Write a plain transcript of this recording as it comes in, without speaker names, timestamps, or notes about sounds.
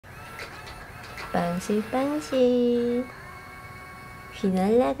빵실빵실 귀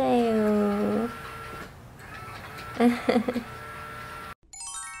날라가요.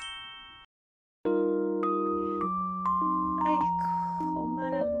 아이고,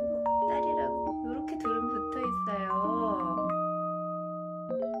 엄마라고 딸이라고 이렇게 둘은 붙어 있어요.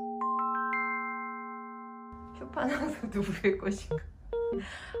 쇼파 나서 누구일 것인가?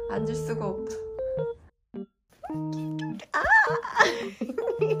 앉을 수가 없다. 아!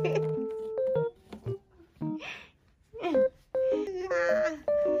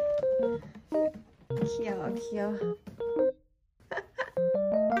 귀여워, 귀여워.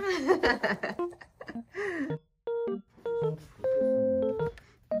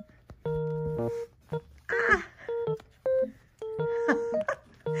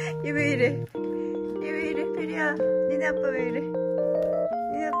 얘 왜 이래? 얘 왜 이래? 페리야, 니네 아빠 왜 이래?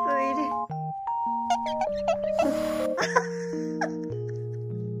 니네 아빠 왜 이래?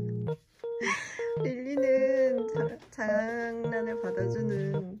 릴리는 장난을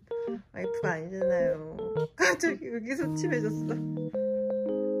받아주는 와이프가 아니잖아요. 갑자기 의기소침해졌어.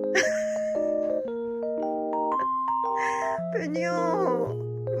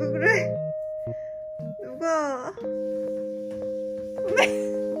 베니요, 왜 그래? 누가?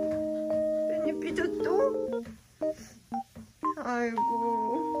 베니 삐졌어?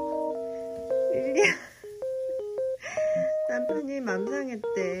 아이고, 릴리야. 남편이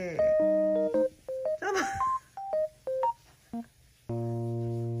맘상했대.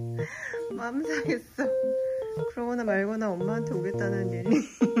 맘상했어. 그러거나 말거나 엄마한테 오겠다는 일이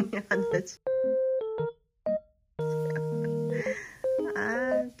안 나지.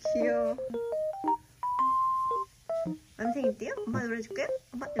 아, 귀여워. 맘상했대요? 엄마 놀아줄게요?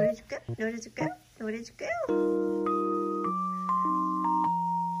 엄마 놀아줄게요? 놀아줄게요? 놀아줄게요?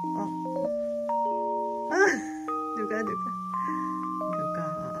 누가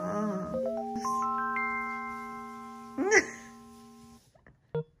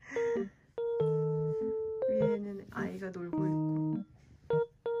위에는 아이가 놀고 있고.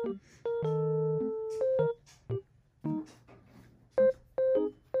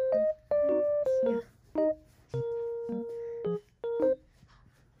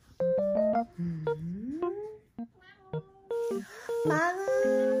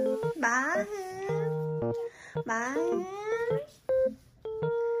 마흔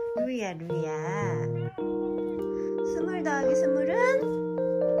루이야 20 더하기 20은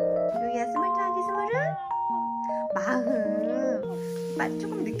루이야 20 더하기 20은 마흔.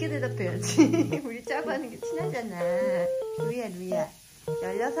 조금 늦게 대답해야지. 우리 짜고 하는 게 친하잖아. 루이야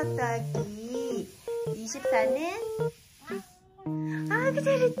 16 더하기 24는 아이고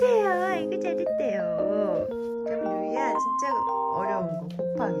잘했대요. 아이고 잘했대요. 그럼 루이야 진짜 어려운 거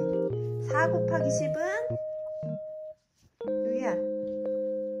곱하기 4 곱하기 10은 루이야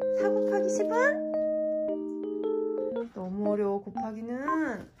 4 곱하기 10은 너무 어려워. 곱하기는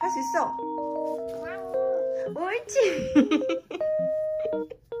할 수 있어. 옳지.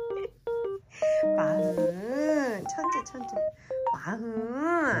 마흔. 천재. 마흔.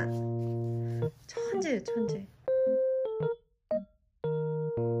 천재.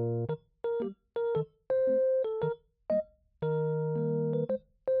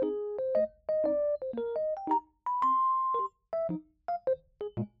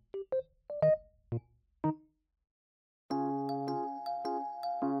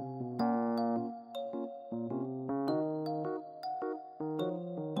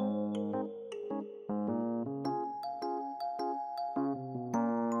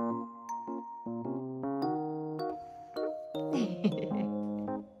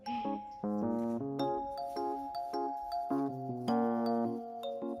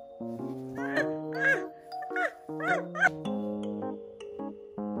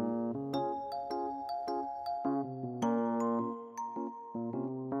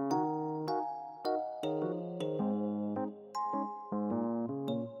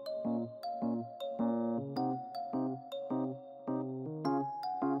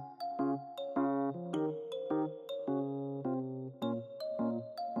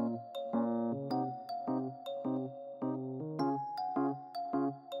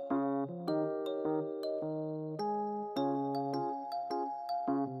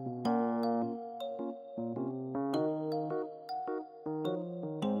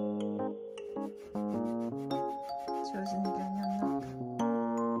 지워지는 게 아니었나 보다.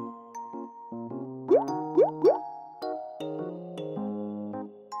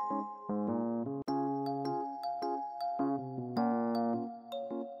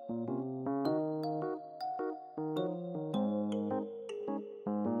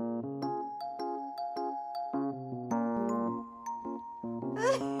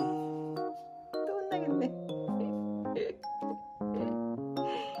 해야겠네.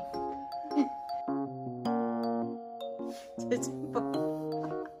 쟤좀 봐.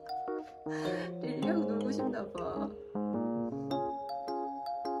 릴리하고 놀고 싶나봐.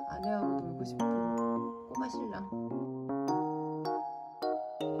 아내하고 놀고 싶어. 꼬마 신랑.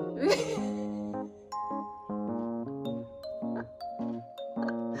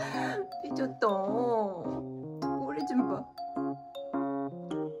 삐졌다. 꼬리 좀 봐.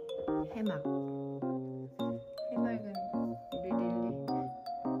 해맑. 해맑은 우리 릴리.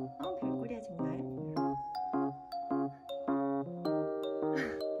 별꼴이야 정말.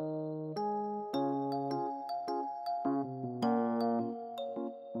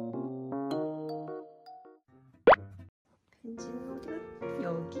 편집물은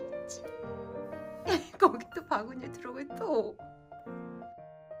여기 있지. 거기 또 바구니에 들어가 또.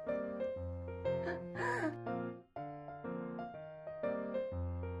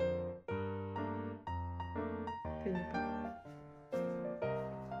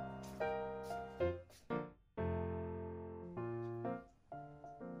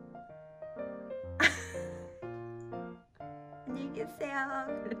 안녕히 계세요.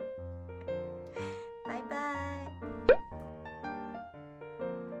 바이바이.